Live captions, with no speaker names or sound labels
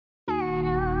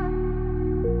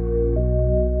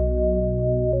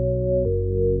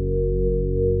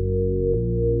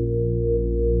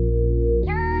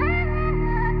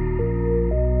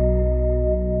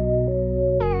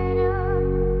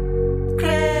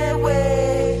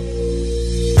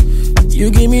You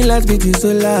give me last bit is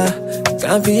solar.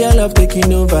 Can't feel your love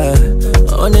taking over.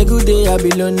 On a good day I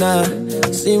be loner.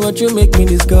 See what you make me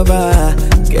discover.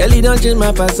 Girl, you don't change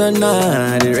my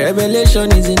persona. The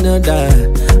revelation is in order.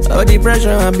 All the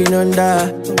pressure I've been under.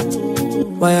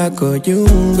 Why I call you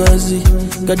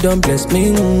Ngozi? God don't bless me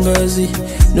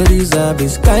Ngozi. No deserve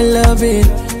this kind loving.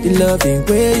 The loving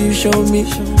way you show me.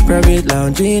 Private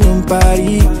lounging in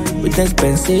Paris with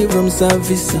expensive room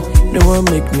service. No one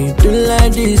make me do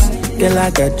like this. Girl,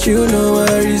 I got you, no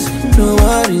worries, no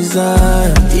worries.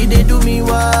 They do me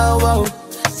wow wow.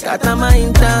 Scatter my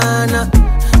internal.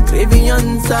 Craving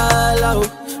on sala.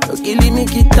 No killing me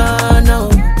kitana.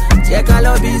 Check all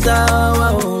of these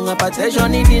wow.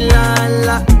 Attention in the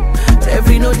lala.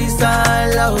 Every no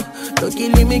disala. No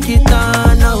killing me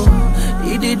kitana.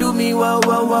 They do me wow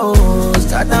wow wow.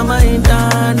 Scatter my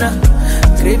internal.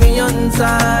 Craving on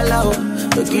sala.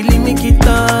 No killing me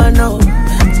kitana.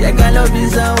 Check all of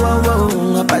these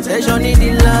wow. Attention in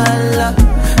the lala.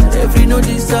 Every no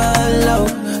disala.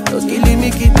 No killing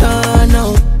me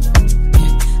kitana.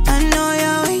 I know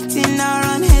you're waiting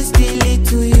around hastily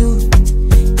to you.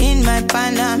 In my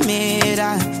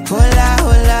Panamera, hola,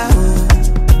 hola, ho.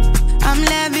 I'm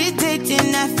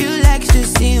levitating, I feel like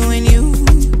sushi when you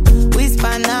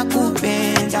whisper na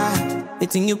kupenda. The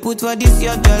thing you put for this,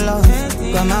 your love.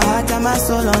 Got my heart and my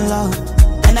soul on love.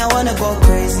 And I wanna go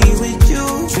crazy with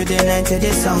you. Through the night till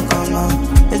the sun come on.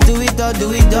 Let's do it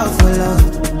all for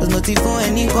love. There's nothing for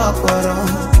any corporal.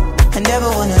 I never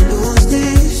wanna lose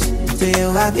this. To you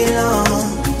I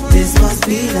belong. This must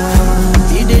be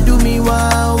love. They do me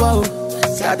wow wow.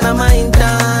 Scatter my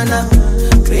internal.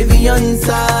 Craving on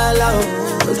sala.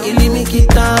 No killing me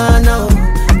kitana.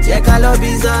 Check all of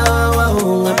these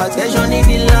wow. Attention in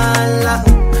the lala.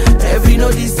 Every no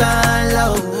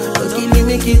disala. No killing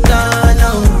me kitana.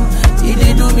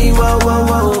 They do me wow wow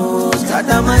wow.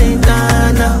 Scatter my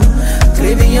internal.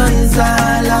 Craving on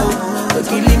sala. No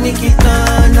killing me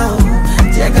kitana.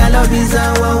 Check all of these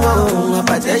wow.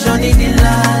 Attention in the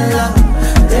lala.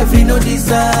 Every no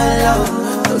disala.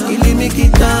 No killing me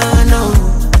kitana.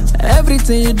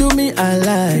 Everything you do me, I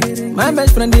like. My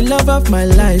best friend, the love of my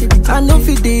life. I know if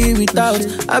it day without.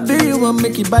 I be you won't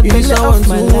make it bad. You someone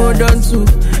to hold on to.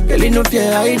 Girl, no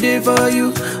fear, I did for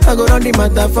you. I go on the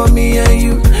matter for me and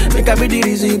you. Make I be the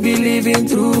reason you be living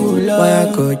through love.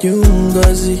 Why I call you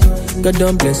Ngozi? God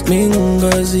don't bless me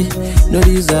Ngozi. No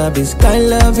deserve this kind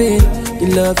loving. The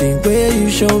loving way you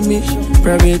show me.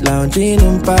 Private lounging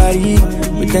in Paris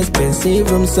with expensive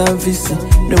room service.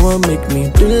 No one make me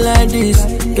do like this.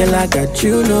 Girl, I got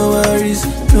you, no worries,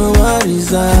 no worries.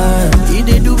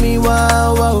 They do me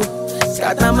wow wow.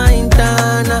 Scatter my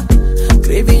internal.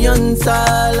 Craving on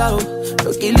sala.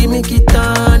 No killing me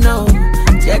kitana.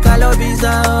 Check all of these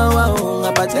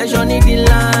wow. Attention in the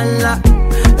lala.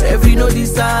 Every no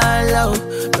disala.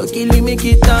 No killing me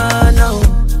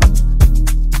kitana.